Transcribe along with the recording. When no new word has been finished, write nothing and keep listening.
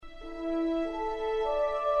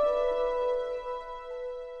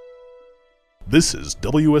This is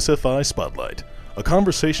WSFI Spotlight, a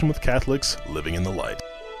conversation with Catholics living in the light.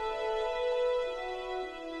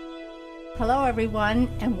 Hello, everyone,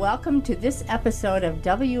 and welcome to this episode of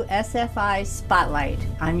WSFI Spotlight.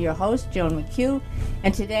 I'm your host, Joan McHugh,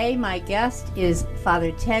 and today my guest is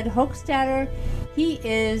Father Ted Hochstatter. He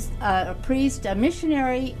is a priest, a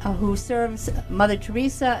missionary who serves Mother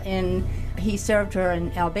Teresa he served her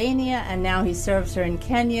in Albania, and now he serves her in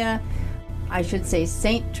Kenya. I should say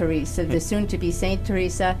Saint Teresa, the soon-to-be Saint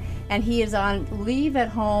Teresa, and he is on leave at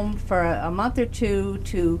home for a month or two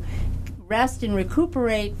to rest and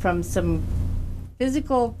recuperate from some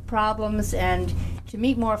physical problems and to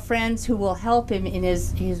meet more friends who will help him in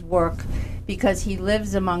his work because he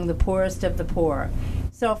lives among the poorest of the poor.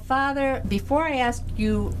 So, Father, before I ask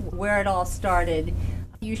you where it all started,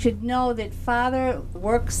 you should know that Father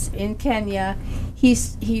works in Kenya.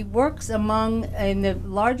 He works in the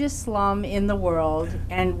largest slum in the world,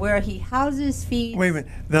 and where he houses, feeds... Wait a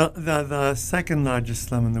minute, the second largest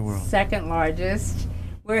slum in the world. Second largest,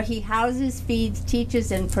 where he houses, feeds,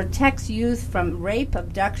 teaches, and protects youth from rape,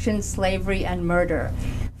 abduction, slavery, and murder.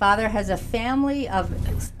 Father has a family of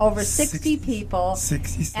over 60 people.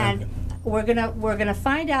 67. And we're gonna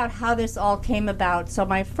find out how this all came about. So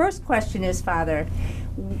my first question is, Father,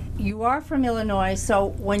 you are from Illinois, so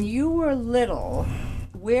when you were little,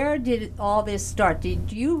 where did all this start?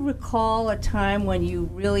 Did you recall a time when you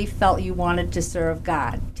really felt you wanted to serve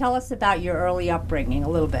God? Tell us about your early upbringing a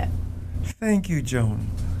little bit. Thank you, Joan.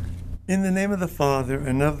 In the name of the Father,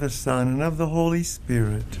 and of the Son, and of the Holy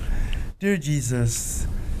Spirit, dear Jesus,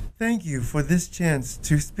 thank you for this chance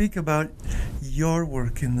to speak about your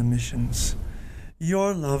work in the missions,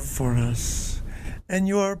 your love for us, and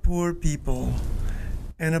your poor people,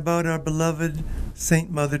 and about our beloved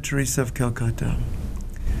Saint Mother Teresa of Calcutta.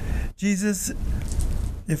 Jesus,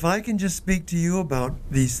 if I can just speak to you about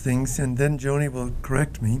these things, and then Joni will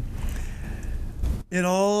correct me. It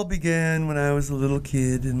all began when I was a little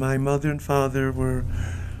kid, and my mother and father were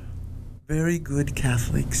very good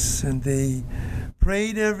Catholics, and they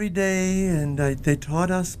prayed every day, and they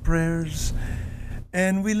taught us prayers.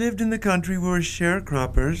 And we lived in the country. We were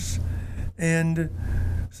sharecroppers, and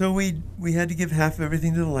so we had to give half of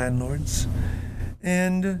everything to the landlords.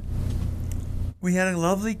 And we had a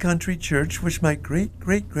lovely country church, which my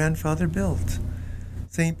great-great-grandfather built,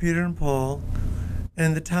 St. Peter and Paul.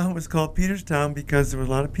 And the town was called Peterstown because there were a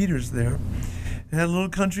lot of Peters there. It had a little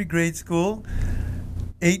country grade school,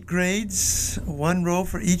 8 grades, 1 row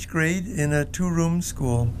for each grade in a 2-room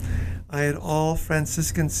school. I had all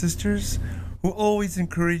Franciscan sisters who always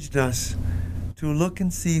encouraged us to look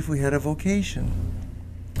and see if we had a vocation.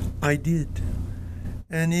 I did.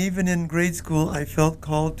 And even in grade school, I felt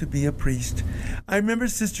called to be a priest. I remember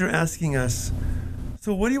Sister asking us,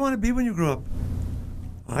 "So what do you want to be when you grow up?"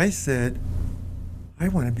 I said, "I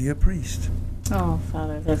want to be a priest." Oh,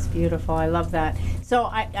 Father, that's beautiful. I love that. So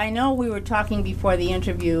I know we were talking before the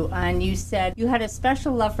interview, and you said you had a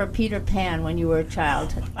special love for Peter Pan when you were a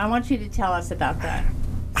child. I want you to tell us about that.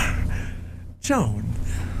 Joan,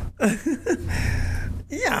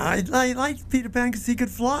 yeah, I liked Peter Pan because he could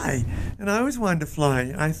fly, and I always wanted to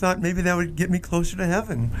fly. I thought maybe that would get me closer to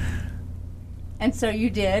heaven. And so you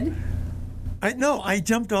did? I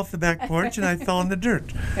jumped off the back porch and I fell in the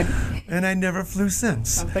dirt. And I never flew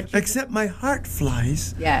since. Except my heart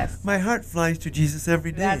flies. Yes. My heart flies to Jesus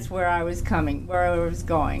every day. That's where I was going.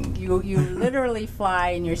 You literally fly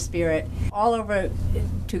in your spirit all over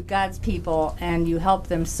to God's people, and you help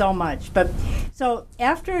them so much. But so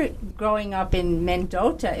after growing up in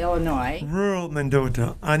Mendota, Illinois. Rural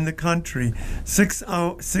Mendota, on the country, 6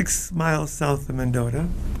 miles south of Mendota.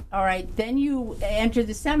 All right, then you entered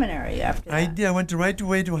the seminary after that. I did. I went right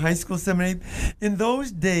away to a high school seminary. In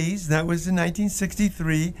those days, that was in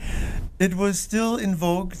 1963, it was still in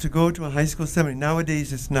vogue to go to a high school seminary.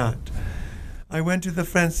 Nowadays, it's not. I went to the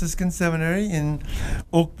Franciscan Seminary in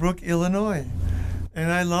Oak Brook, Illinois,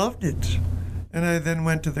 and I loved it. And I then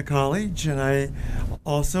went to the college, and I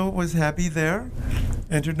also was happy there,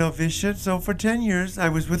 entered novitiate. So for 10 years, I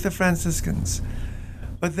was with the Franciscans.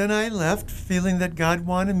 But then I left feeling that God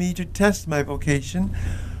wanted me to test my vocation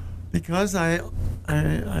because I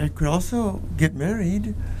could also get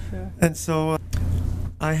married. Sure. And so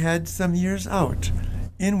I had some years out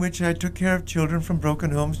in which I took care of children from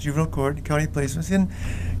broken homes, juvenile court, and county placements in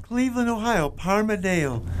Cleveland, Ohio,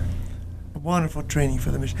 Parmadale. Wonderful training for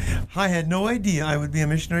the mission. I had no idea I would be a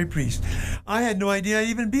missionary priest. I had no idea I'd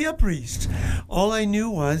even be a priest. All I knew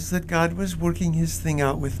was that God was working his thing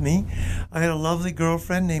out with me. I had a lovely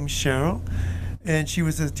girlfriend named Cheryl, and she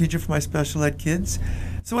was a teacher for my special ed kids.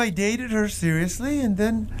 So I dated her seriously and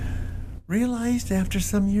then realized after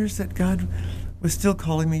some years that God was still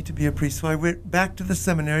calling me to be a priest. So I went back to the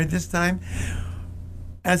seminary, this time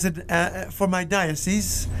as for my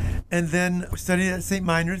diocese, and then studied at St.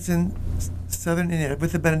 Meinrad's in southern Indiana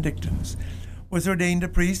with the Benedictines. Was ordained a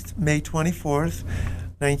priest May 24th,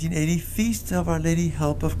 1980, Feast of Our Lady,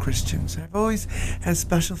 Help of Christians. I've always had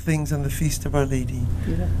special things on the Feast of Our Lady.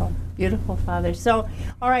 Beautiful, beautiful, Father. So,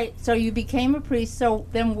 all right, so you became a priest. So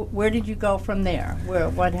then where did you go from there?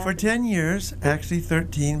 What happened? For 10 years, actually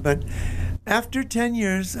 13, but after 10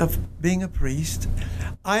 years of being a priest,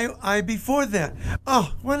 before that,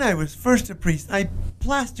 when I was first a priest, I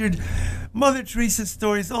plastered Mother Teresa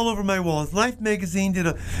stories all over my walls. Life magazine did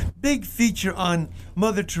a big feature on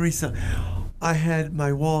Mother Teresa. I had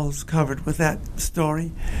my walls covered with that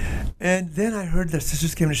story. And then I heard that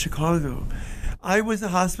sisters came to Chicago. I was a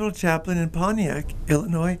hospital chaplain in Pontiac,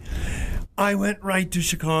 Illinois. I went right to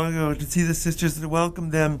Chicago to see the sisters, to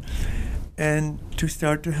welcome them, and to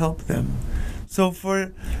start to help them. So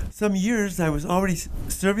for some years, I was already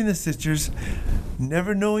serving the sisters,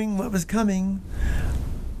 never knowing what was coming.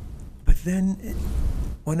 But then,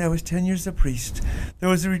 when I was 10 years a priest, there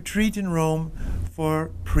was a retreat in Rome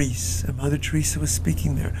for priests, and Mother Teresa was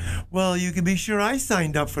speaking there. Well, you can be sure I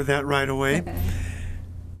signed up for that right away.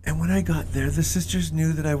 And when I got there, the sisters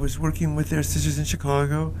knew that I was working with their sisters in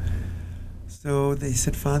Chicago. So they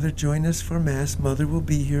said, Father, join us for Mass. Mother will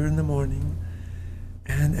be here in the morning.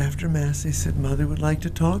 And after Mass, they said, Mother would like to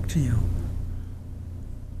talk to you.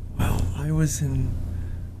 Well, I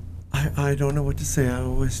don't know what to say. I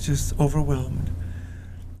was just overwhelmed.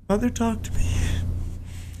 Mother talked to me.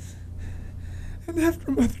 And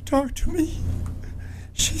after Mother talked to me,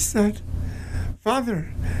 she said,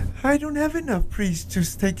 Father, I don't have enough priests to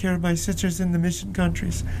take care of my sisters in the mission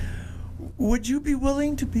countries. Would you be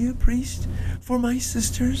willing to be a priest for my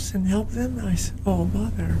sisters and help them? And I said, oh,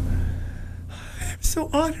 Mother, I'm so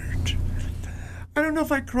honored. I don't know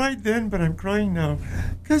if I cried then, but I'm crying now,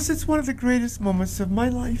 because it's one of the greatest moments of my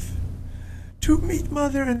life to meet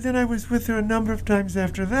Mother, and then I was with her a number of times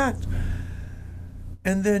after that.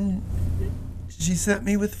 And then she sent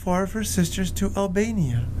me with 4 of her sisters to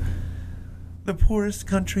Albania, the poorest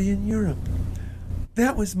country in Europe.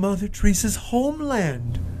 That was Mother Teresa's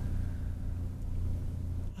homeland.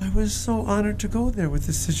 I was so honored to go there with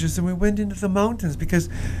the sisters, and we went into the mountains because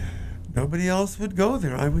nobody else would go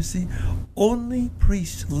there. I was the only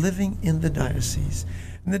priest living in the diocese.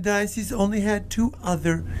 And the diocese only had 2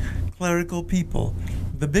 other clerical people,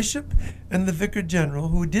 the bishop and the vicar general,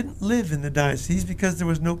 who didn't live in the diocese because there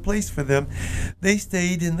was no place for them. They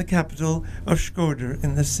stayed in the capital of Shkodër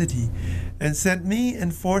in the city and sent me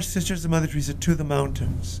and 4 sisters of Mother Teresa to the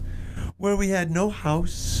mountains, where we had no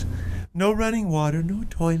house, no running water, no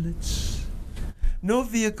toilets, no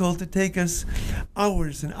vehicle to take us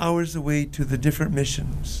hours and hours away to the different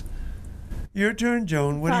missions. Your turn,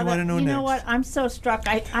 Joan. What Father, do you want to know next? You know what? I'm so struck.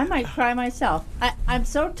 I might cry myself. I'm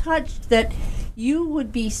so touched that you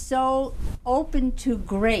would be so open to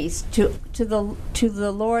grace, to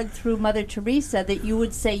the Lord through Mother Teresa, that you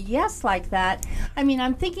would say yes like that. I mean,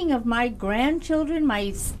 I'm thinking of my grandchildren,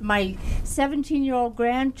 my 17-year-old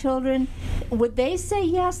grandchildren. Would they say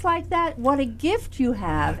yes like that? What a gift you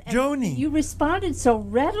have. And Joni. You responded so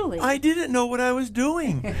readily. I didn't know what I was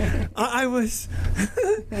doing. I was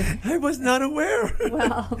not aware.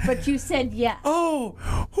 Well, but you said yes. Oh,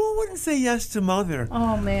 who wouldn't say yes to Mother?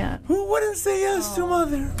 Oh, man. Who wouldn't say yes to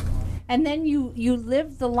Mother? And then you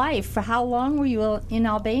lived the life. For how long were you in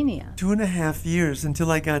Albania? 2.5 years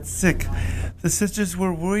until I got sick. The sisters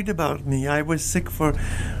were worried about me. I was sick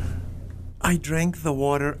I drank the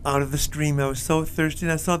water out of the stream. I was so thirsty,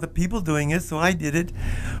 and I saw the people doing it, so I did it.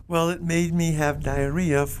 Well, it made me have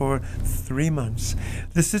diarrhea for 3 months.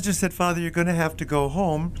 The sister said, Father, you're going to have to go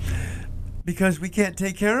home because we can't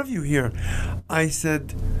take care of you here. I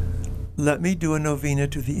said, let me do a novena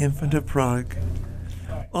to the Infant of Prague.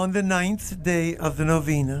 On the 9th day of the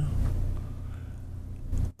novena,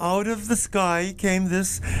 out of the sky came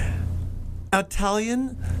this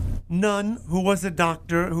Italian nun who was a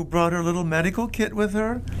doctor, who brought her little medical kit with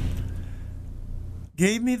her,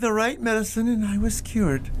 gave me the right medicine, and I was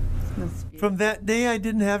cured. From that day, I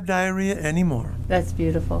didn't have diarrhea anymore. That's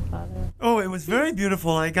beautiful, Father. Oh, it was very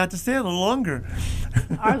beautiful. I got to stay a little longer.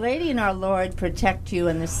 Our Lady and our Lord protect you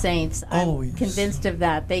and the saints. I'm Yes. convinced of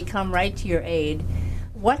that. They come right to your aid.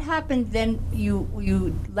 What happened then?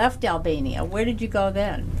 You left Albania. Where did you go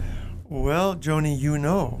then? Well, Joni, you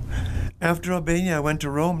know. After Albania, I went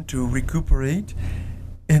to Rome to recuperate.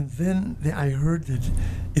 And then I heard that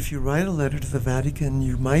if you write a letter to the Vatican,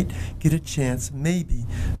 you might get a chance, maybe,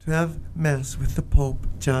 to have Mass with the Pope,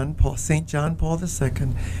 St. John Paul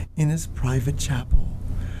II, in his private chapel.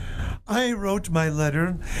 I wrote my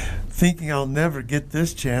letter thinking I'll never get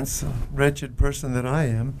this chance, wretched person that I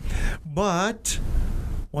am. But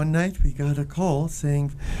one night we got a call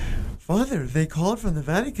saying, Father, they called from the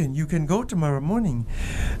Vatican. You can go tomorrow morning.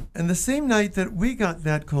 And the same night that we got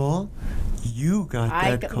that call, you got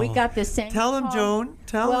that call. We got the same Tell him, call. Joan.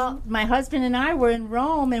 Tell him. Well, my husband and I were in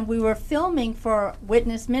Rome, and we were filming for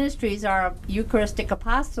Witness Ministries, our Eucharistic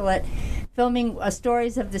apostolate, filming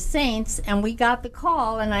stories of the saints, and we got the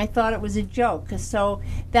call, and I thought it was a joke. So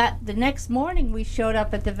that the next morning we showed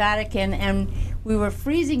up at the Vatican, and we were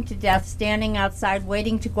freezing to death standing outside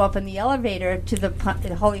waiting to go up in the elevator to the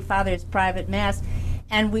Holy Father's private mass.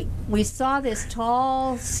 And we saw this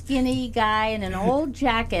tall, skinny guy in an old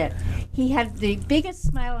jacket. He had the biggest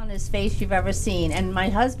smile on his face you've ever seen. And my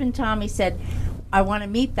husband, Tommy, said, I want to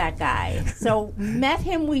meet that guy. So met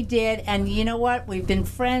him, we did, and you know what? We've been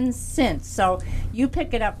friends since. So you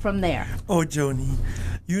pick it up from there. Oh, Joni,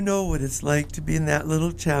 you know what it's like to be in that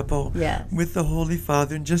little chapel with the Holy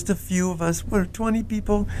Father and just a few of us. We're 20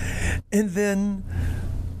 people. And then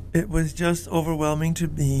it was just overwhelming to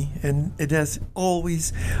me, and it has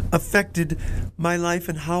always affected my life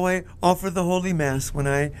and how I offer the Holy Mass when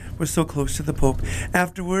I was so close to the Pope.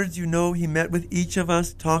 Afterwards, you know, he met with each of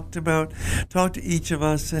us, talked to each of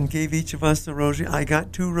us, and gave each of us a rosary. I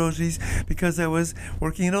got 2 rosaries because I was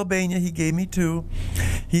working in Albania. He gave me 2.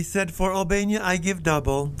 He said, for Albania, I give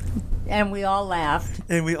double. And we all laughed.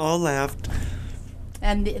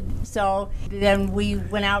 And so then we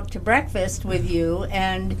went out to breakfast with you,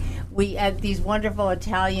 and we at these wonderful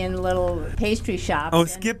Italian little pastry shops. Oh,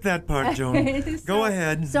 skip that part, Joan. Go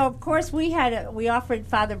ahead. So, of course, we offered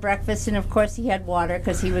Father breakfast, and, of course, he had water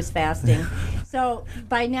because he was fasting. So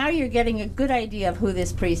by now you're getting a good idea of who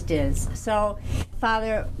this priest is. So,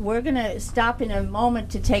 Father, we're going to stop in a moment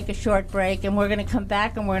to take a short break, and we're going to come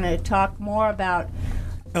back and we're going to talk more about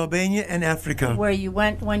Albania and Africa. Where you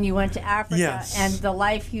went when you went to Africa, yes, and the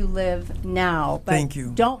life you live now. But thank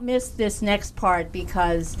you. Don't miss this next part,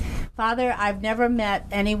 because, Father, I've never met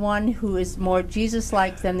anyone who is more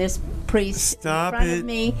Jesus-like than this priest in front of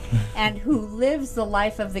me, and who lives the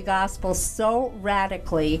life of the gospel so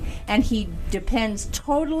radically, and he depends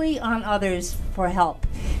totally on others for help.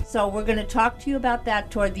 So we're going to talk to you about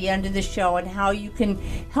that toward the end of the show, and how you can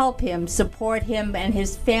help him, support him and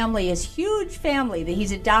his family, his huge family that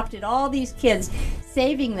he's adopted all these kids,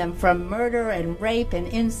 saving them from murder and rape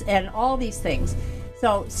and all these things.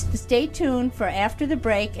 So stay tuned for after the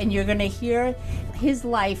break, and you're going to hear his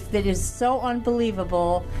life that is so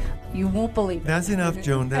unbelievable you won't believe it. That's enough,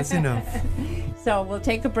 Joan. That's enough. So we'll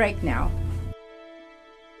take a break now.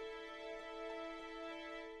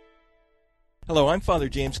 Hello, I'm Father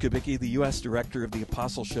James Kubicki, the U.S. Director of the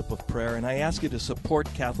Apostleship of Prayer, and I ask you to support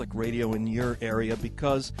Catholic radio in your area,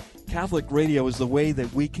 because Catholic radio is the way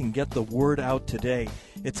that we can get the word out today.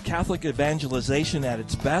 It's Catholic evangelization at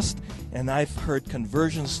its best, and I've heard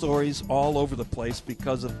conversion stories all over the place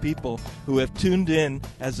because of people who have tuned in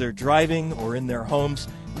as they're driving or in their homes,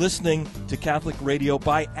 listening to Catholic radio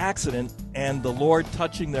by accident, and the Lord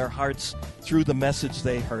touching their hearts through the message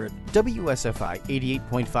they heard. WSFI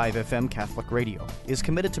 88.5 FM Catholic Radio is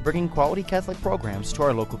committed to bringing quality Catholic programs to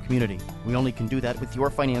our local community. We only can do that with your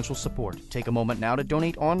financial support. Take a moment now to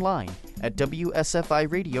donate online at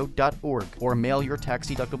WSFIRadio.org, or mail your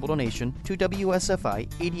tax-deductible donation to WSFI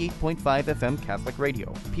 88.5 FM Catholic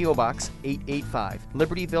Radio, P.O. Box 885,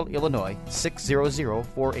 Libertyville, Illinois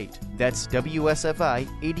 60048. That's WSFI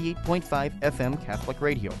 88.5 FM Catholic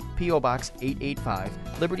Radio, P.O. Box 885,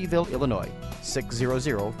 Libertyville, Illinois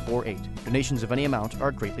 60048. Donations of any amount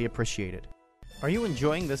are greatly appreciated. Are you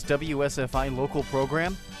enjoying this WSFI local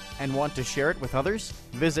program and want to share it with others?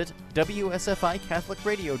 Visit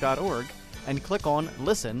WSFICatholicRadio.org and click on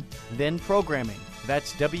Listen, then Programming.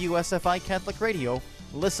 That's WSFI Catholic Radio.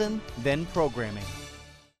 Listen, then Programming.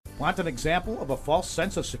 Want an example of a false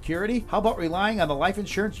sense of security? How about relying on the life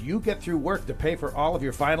insurance you get through work to pay for all of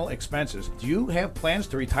your final expenses? Do you have plans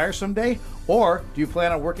to retire someday? Or do you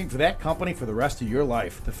plan on working for that company for the rest of your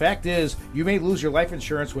life? The fact is, you may lose your life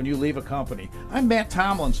insurance when you leave a company. I'm Matt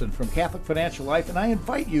Tomlinson from Catholic Financial Life, and I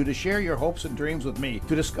invite you to share your hopes and dreams with me.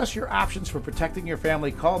 To discuss your options for protecting your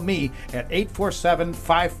family, call me at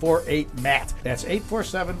 847-548-MATT. That's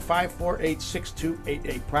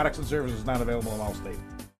 847-548-6288. Products and services not available in all states.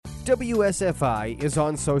 WSFI is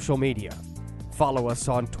on social media. Follow us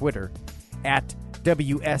on Twitter at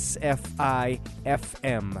WSFI-FM,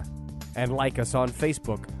 and like us on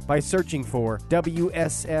Facebook by searching for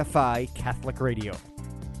WSFI Catholic Radio.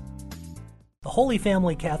 The Holy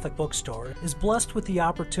Family Catholic Bookstore is blessed with the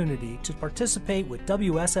opportunity to participate with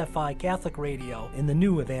WSFI Catholic Radio in the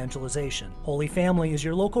new evangelization. Holy Family is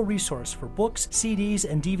your local resource for books, CDs,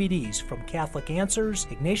 and DVDs from Catholic Answers,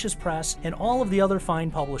 Ignatius Press, and all of the other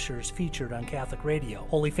fine publishers featured on Catholic Radio.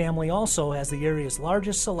 Holy Family also has the area's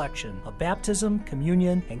largest selection of baptism,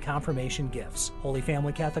 communion, and confirmation gifts. Holy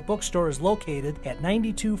Family Catholic Bookstore is located at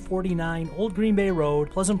 9249 Old Green Bay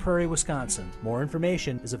Road, Pleasant Prairie, Wisconsin. More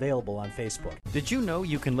information is available on Facebook. Did you know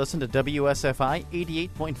you can listen to WSFI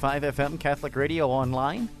 88.5 FM Catholic Radio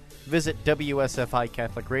online? Visit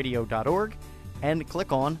WSFICatholicRadio.org and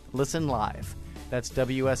click on Listen Live. That's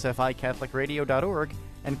WSFICatholicRadio.org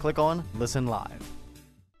and click on Listen Live.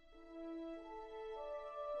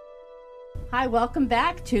 Hi, welcome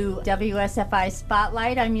back to WSFI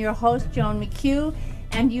Spotlight. I'm your host, Joan McHugh,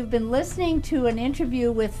 and you've been listening to an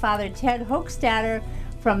interview with Father Ted Hochstatter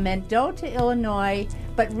from Mendota, Illinois,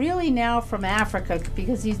 but really now from Africa,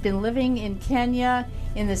 because he's been living in Kenya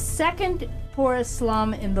in the second poorest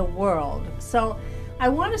slum in the world. So I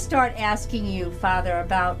want to start asking you, Father,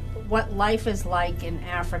 about what life is like in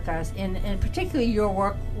Africa, and particularly your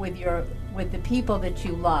work with the people that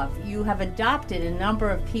you love. You have adopted a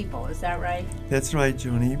number of people, is that right? That's right,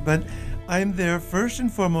 Joni. But I'm there first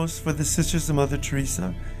and foremost for the Sisters of Mother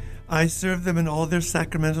Teresa. I serve them in all their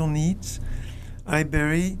sacramental needs. I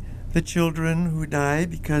bury the children who die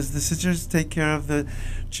because the sisters take care of the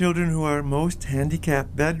children who are most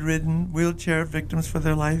handicapped, bedridden, wheelchair victims for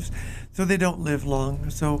their lives, so they don't live long.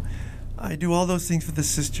 So I do all those things for the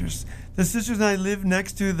sisters. The sisters and I live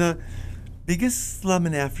next to the biggest slum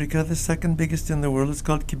in Africa, the second biggest in the world. It's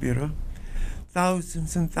called Kibera.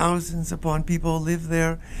 Thousands and thousands upon people live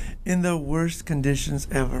there in the worst conditions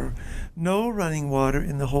ever. No running water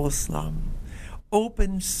in the whole slum.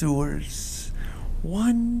 Open sewers.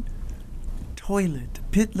 One toilet,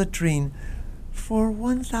 pit latrine for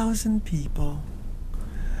 1,000 people.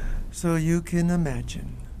 So you can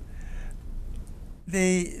imagine.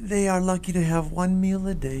 They are lucky to have one meal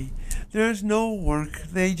a day. There's no work.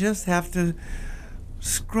 They just have to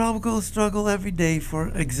struggle every day for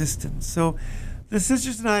existence. So the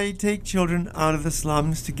sisters and I take children out of the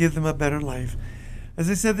slums to give them a better life.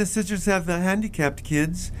 As I said, the sisters have the handicapped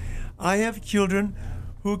kids. I have children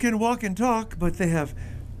who can walk and talk, but they're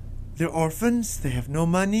orphans, they have no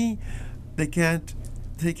money, they can't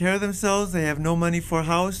take care of themselves, they have no money for a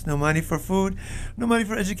house, no money for food, no money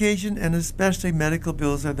for education, and especially medical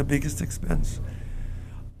bills are the biggest expense.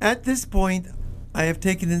 At this point, I have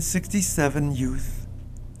taken in 67 youth.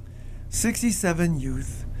 67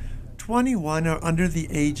 youth. 21 are under the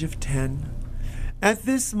age of 10. At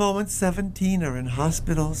this moment, 17 are in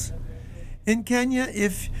hospitals. In Kenya,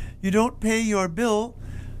 if you don't pay your bill,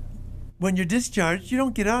 when you're discharged, you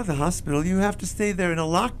don't get out of the hospital. You have to stay there in a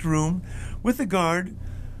locked room with a guard.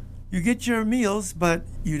 You get your meals, but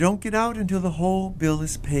you don't get out until the whole bill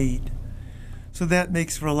is paid. So that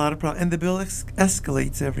makes for a lot of problems. And the bill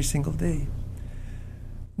escalates every single day.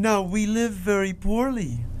 Now, we live very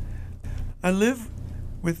poorly. I live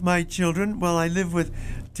with my children. Well, I live with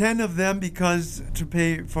 10 of them because to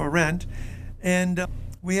pay for rent. And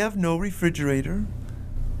we have no refrigerator.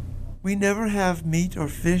 We never have meat or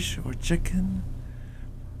fish or chicken.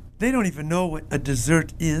 They don't even know what a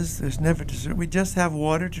dessert is. There's never dessert. We just have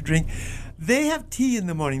water to drink. They have tea in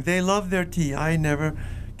the morning. They love their tea. I never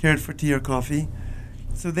cared for tea or coffee.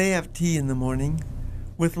 So they have tea in the morning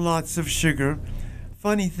with lots of sugar.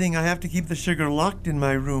 Funny thing, I have to keep the sugar locked in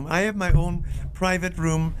my room. I have my own private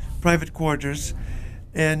room, private quarters,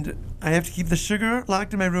 and I have to keep the sugar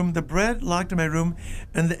locked in my room, the bread locked in my room,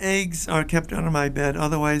 and the eggs are kept under my bed.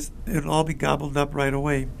 Otherwise, it'll all be gobbled up right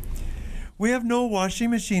away. We have no washing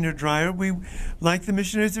machine or dryer. We, like the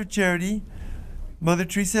Missionaries of Charity, Mother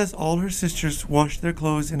Teresa has all her sisters wash their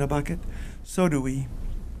clothes in a bucket. So do we.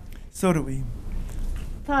 So do we.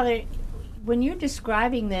 Father, when you're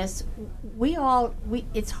describing this,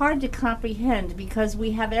 it's hard to comprehend because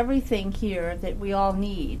we have everything here that we all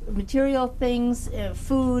need. Material things,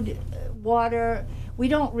 food, water, we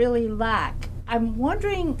don't really lack. I'm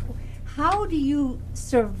wondering, how do you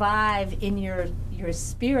survive in your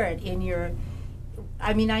spirit,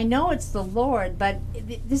 I mean, I know it's the Lord, but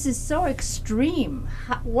this is so extreme.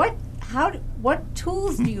 What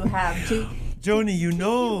tools do you have to... Joni, you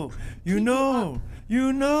know.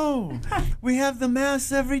 We have the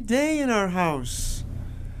Mass every day in our house.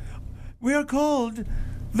 We are called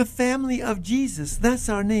the family of Jesus. That's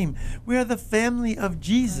our name. We are the family of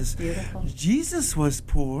Jesus. That's beautiful. Jesus was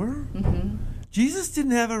poor. Mm-hmm. Jesus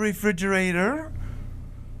didn't have a refrigerator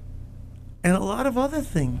and a lot of other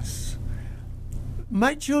things.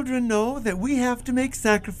 My children know that we have to make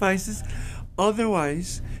sacrifices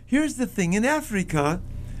Otherwise, here's the thing. In Africa,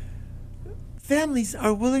 families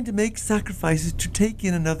are willing to make sacrifices to take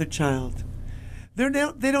in another child. They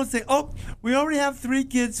don't say, oh, we already have 3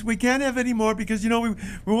 kids. We can't have any more because, we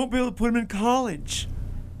won't be able to put them in college.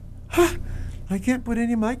 I can't put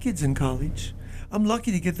any of my kids in college. I'm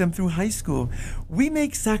lucky to get them through high school. We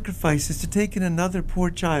make sacrifices to take in another poor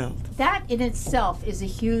child. That in itself is a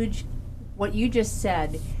huge, what you just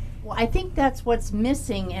said. Well, I think that's what's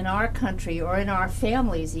missing in our country or in our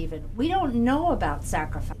families even. We don't know about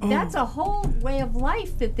sacrifice. Oh. That's a whole way of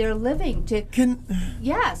life that they're living.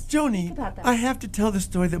 Yes. Joni, think about that. I have to tell the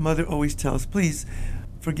story that Mother always tells. Please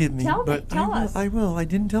forgive me. Tell us. I will. I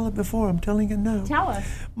didn't tell it before. I'm telling it now. Tell us.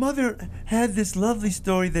 Mother had this lovely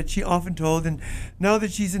story that she often told, and now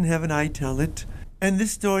that she's in heaven, I tell it. And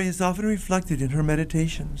this story is often reflected in her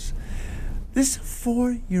meditations. This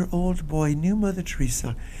 4-year-old boy knew Mother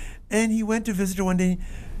Teresa, and he went to visit her one day,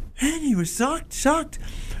 and he was shocked.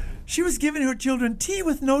 She was giving her children tea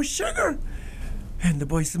with no sugar. And the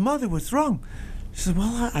boy said, Mother, what's wrong? She said,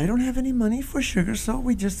 well, I don't have any money for sugar, so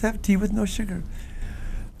we just have tea with no sugar.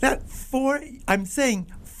 That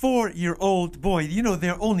 4-year-old boy,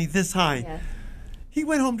 they're only this high. Yeah. He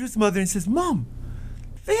went home to his mother and says, Mom,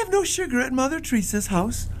 they have no sugar at Mother Teresa's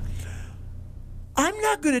house. I'm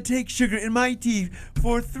not going to take sugar in my tea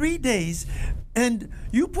for 3 days, and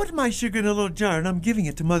you put my sugar in a little jar, and I'm giving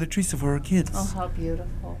it to Mother Teresa for her kids. Oh, how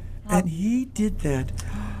beautiful. And he did that.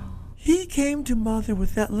 He came to Mother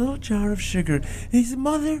with that little jar of sugar. And he said,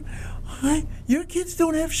 Mother, your kids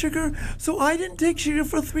don't have sugar, so I didn't take sugar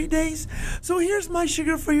for 3 days. So here's my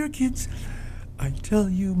sugar for your kids. I tell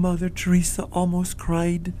you, Mother Teresa almost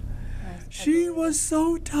cried. She was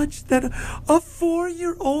so touched that a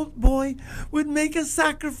 4-year-old boy would make a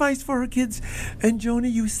sacrifice for her kids. And Joni,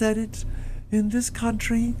 you said it. In this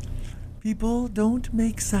country, people don't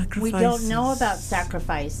make sacrifices. We don't know about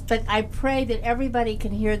sacrifice, but I pray that everybody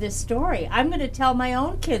can hear this story. I'm going to tell my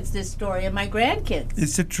own kids this story and my grandkids.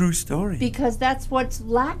 It's a true story. Because that's what's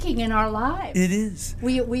lacking in our lives. It is.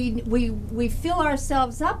 We fill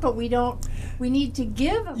ourselves up, but we need to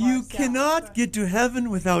give of You ourselves. cannot get to heaven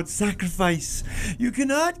without sacrifice. You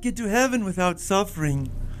cannot get to heaven without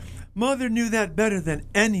suffering. Mother knew that better than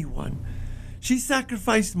anyone. She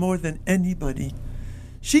sacrificed more than anybody.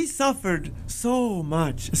 She suffered so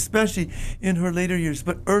much, especially in her later years.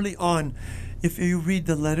 But early on, if you read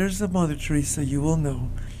the letters of Mother Teresa, you will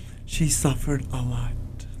know she suffered a lot.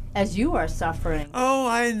 As you are suffering. Oh,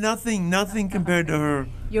 nothing compared to her.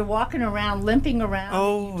 You're walking around, limping around.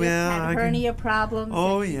 Oh, you just yeah. had hernia problems.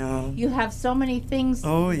 Oh, yeah. You have so many things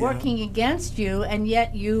working against you, and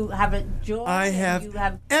yet you have a joy. I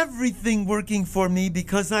have everything working for me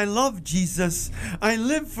because I love Jesus. I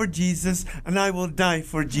live for Jesus, and I will die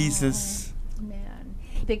for Jesus. Man.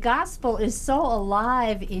 The gospel is so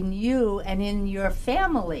alive in you and in your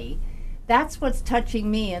family. That's what's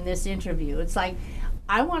touching me in this interview. It's like,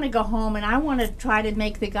 I want to go home and I want to try to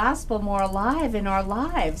make the gospel more alive in our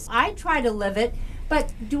lives. I try to live it,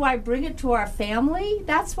 but do I bring it to our family?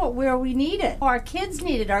 That's where we need it. Our kids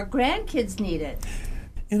need it. Our grandkids need it.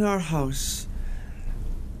 In our house,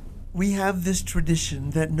 we have this tradition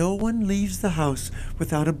that no one leaves the house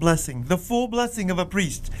without a blessing, the full blessing of a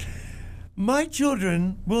priest. My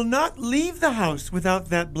children will not leave the house without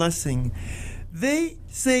that blessing. They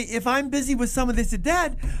say, if I'm busy with someone, they say,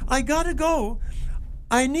 Dad, I gotta go.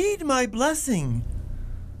 I need my blessing.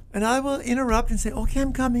 And I will interrupt and say, okay,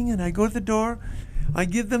 I'm coming. And I go to the door. I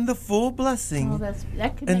give them the full blessing. Oh, that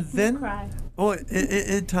could make me cry. Oh,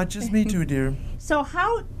 it touches me too, dear. So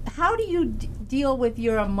how do you deal with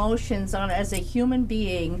your emotions as a human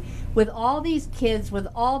being with all these kids, with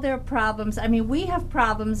all their problems? I mean, we have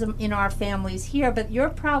problems in our families here, but your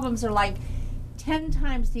problems are like 10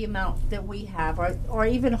 times the amount that we have, or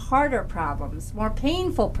even harder problems, more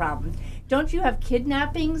painful problems. Don't you have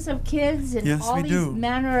kidnappings of kids and yes, all these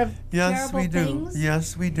manner of terrible things?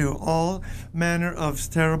 Yes, we do. All manner of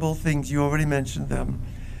terrible things. You already mentioned them.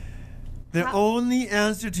 The only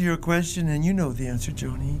answer to your question, and you know the answer,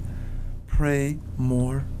 Joni, pray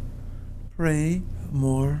more. Pray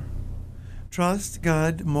more. Trust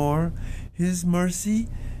God more. His mercy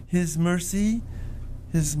is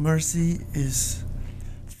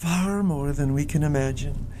far more than we can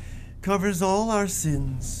imagine. Covers all our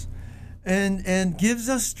sins and gives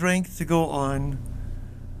us strength to go on.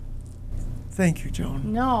 Thank you,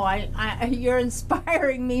 Joan. No, you're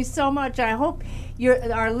inspiring me so much. I hope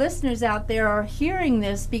our listeners out there are hearing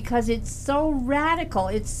this because it's so radical.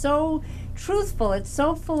 It's so truthful. It's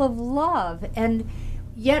so full of love. And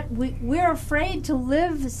yet we're afraid to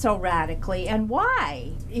live so radically. And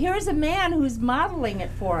why? Here's a man who's modeling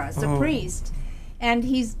it for us, a priest, and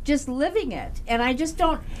he's just living it. And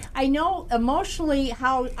I know emotionally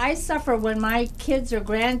how I suffer when my kids or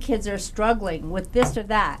grandkids are struggling with this or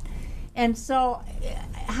that. And so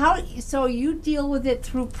you deal with it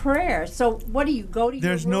through prayer. So what do you go to?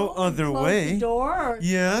 There's your room no other and close way. The door, or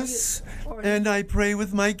yes, and I pray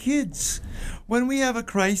with my kids. When we have a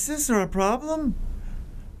crisis or a problem,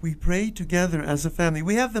 we pray together as a family.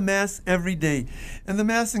 We have the Mass every day, and the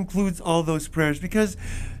Mass includes all those prayers because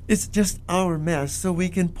it's just our Mass, so we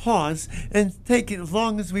can pause and take it as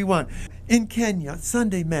long as we want. In Kenya,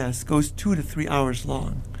 Sunday Mass goes 2 to 3 hours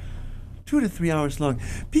long. 2 to 3 hours long.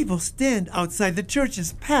 People stand outside. The church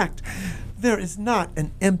is packed. There is not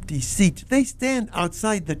an empty seat. They stand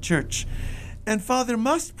outside the church. And Father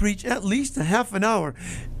must preach at least a half an hour.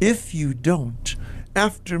 If you don't,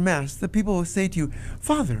 after Mass, the people will say to you,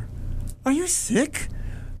 Father, are you sick?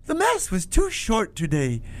 The Mass was too short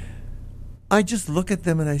today. I just look at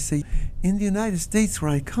them and I say, in the United States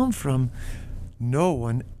where I come from, no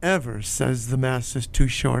one ever says the Mass is too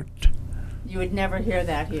short. You would never hear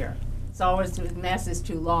that here. It's always the Mass is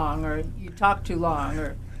too long, or you talk too long,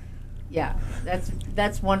 or yeah,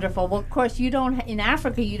 that's wonderful. Well, of course, in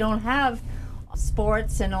Africa you don't have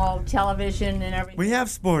sports and all television and everything. We have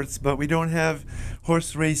sports, but we don't have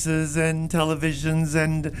horse races and televisions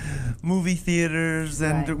and movie theaters,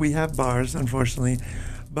 and Right. we have bars, unfortunately.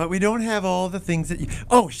 But we don't have all the things that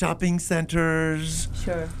shopping centers,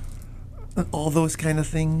 Sure. all those kind of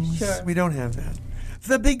things. Sure. We don't have that.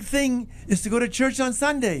 The big thing is to go to church on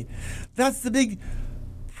Sunday. That's the big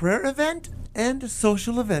prayer event and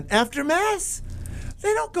social event. After Mass,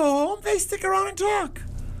 they don't go home. They stick around and talk.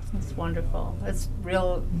 That's wonderful. That's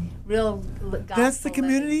real gospel. That's the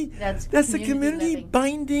community. That's the community living.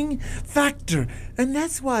 binding factor. And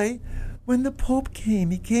that's why when the Pope came,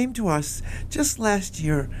 he came to us just last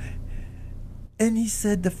year, and he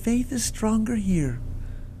said the faith is stronger here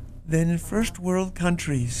than in first world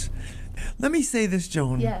countries. Let me say this,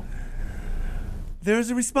 Joan. Yeah.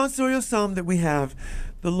 There's a responsorial psalm that we have.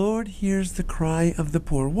 The Lord hears the cry of the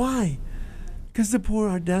poor. Why? Because the poor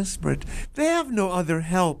are desperate. They have no other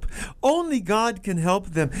help. Only God can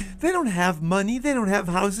help them. They don't have money. They don't have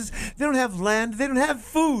houses. They don't have land. They don't have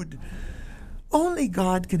food. Only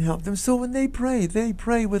God can help them. So when they pray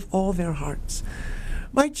with all their hearts.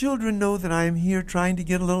 My children know that I am here trying to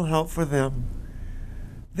get a little help for them.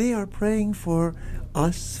 They are praying for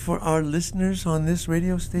us, for our listeners on this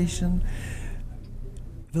radio station.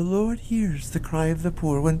 The Lord hears the cry of the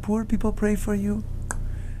poor. When poor people pray for you,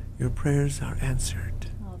 your prayers are answered.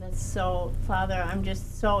 Oh, that's so, Father, I'm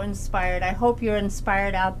just so inspired. I hope you're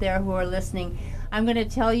inspired out there who are listening. I'm going to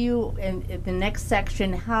tell you in the next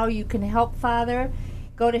section how you can help Father.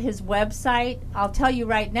 Go to his website. I'll tell you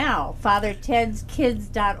right now,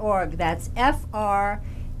 FatherTedsKids.org. That's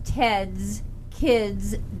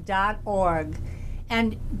FRTedsKids.org.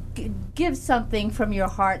 And give something from your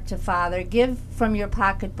heart to Father. Give from your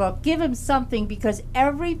pocketbook. Give him something, because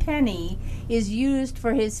every penny is used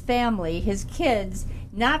for his family, his kids,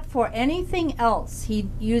 not for anything else. He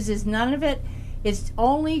uses none of it. It's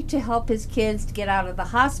only to help his kids to get out of the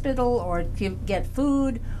hospital or to get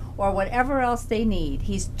food or whatever else they need.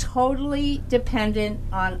 He's totally dependent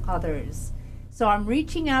on others. So I'm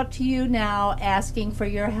reaching out to you now, asking for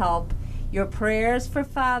your help, your prayers for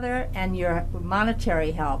Father, and your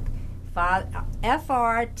monetary help.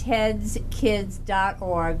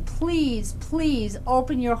 FRTedsKids.org. Please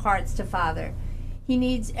open your hearts to Father. He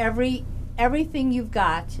needs everything you've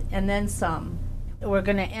got and then some. We're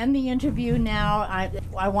going to end the interview now.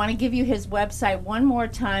 I want to give you his website one more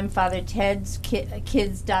time,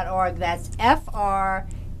 FatherTedsKids.org. That's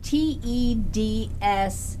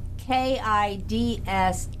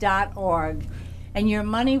FRTEDSKIDS.org. And your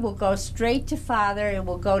money will go straight to Father. It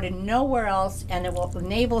will go to nowhere else, and it will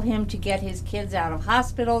enable him to get his kids out of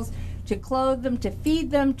hospitals, to clothe them, to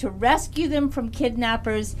feed them, to rescue them from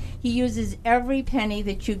kidnappers. He uses every penny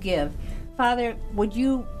that you give. Father, would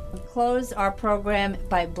you close our program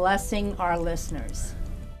by blessing our listeners?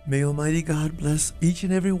 May Almighty God bless each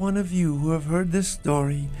and every one of you who have heard this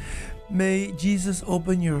story. May Jesus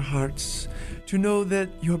open your hearts to know that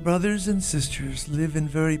your brothers and sisters live in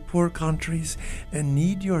very poor countries and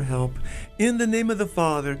need your help. In the name of the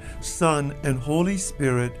Father, Son, and Holy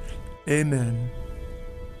Spirit. Amen.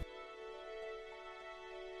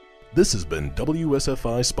 This has been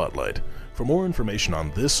WSFI Spotlight. For more information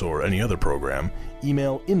on this or any other program,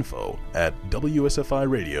 email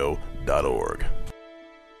info@wsfiradio.org.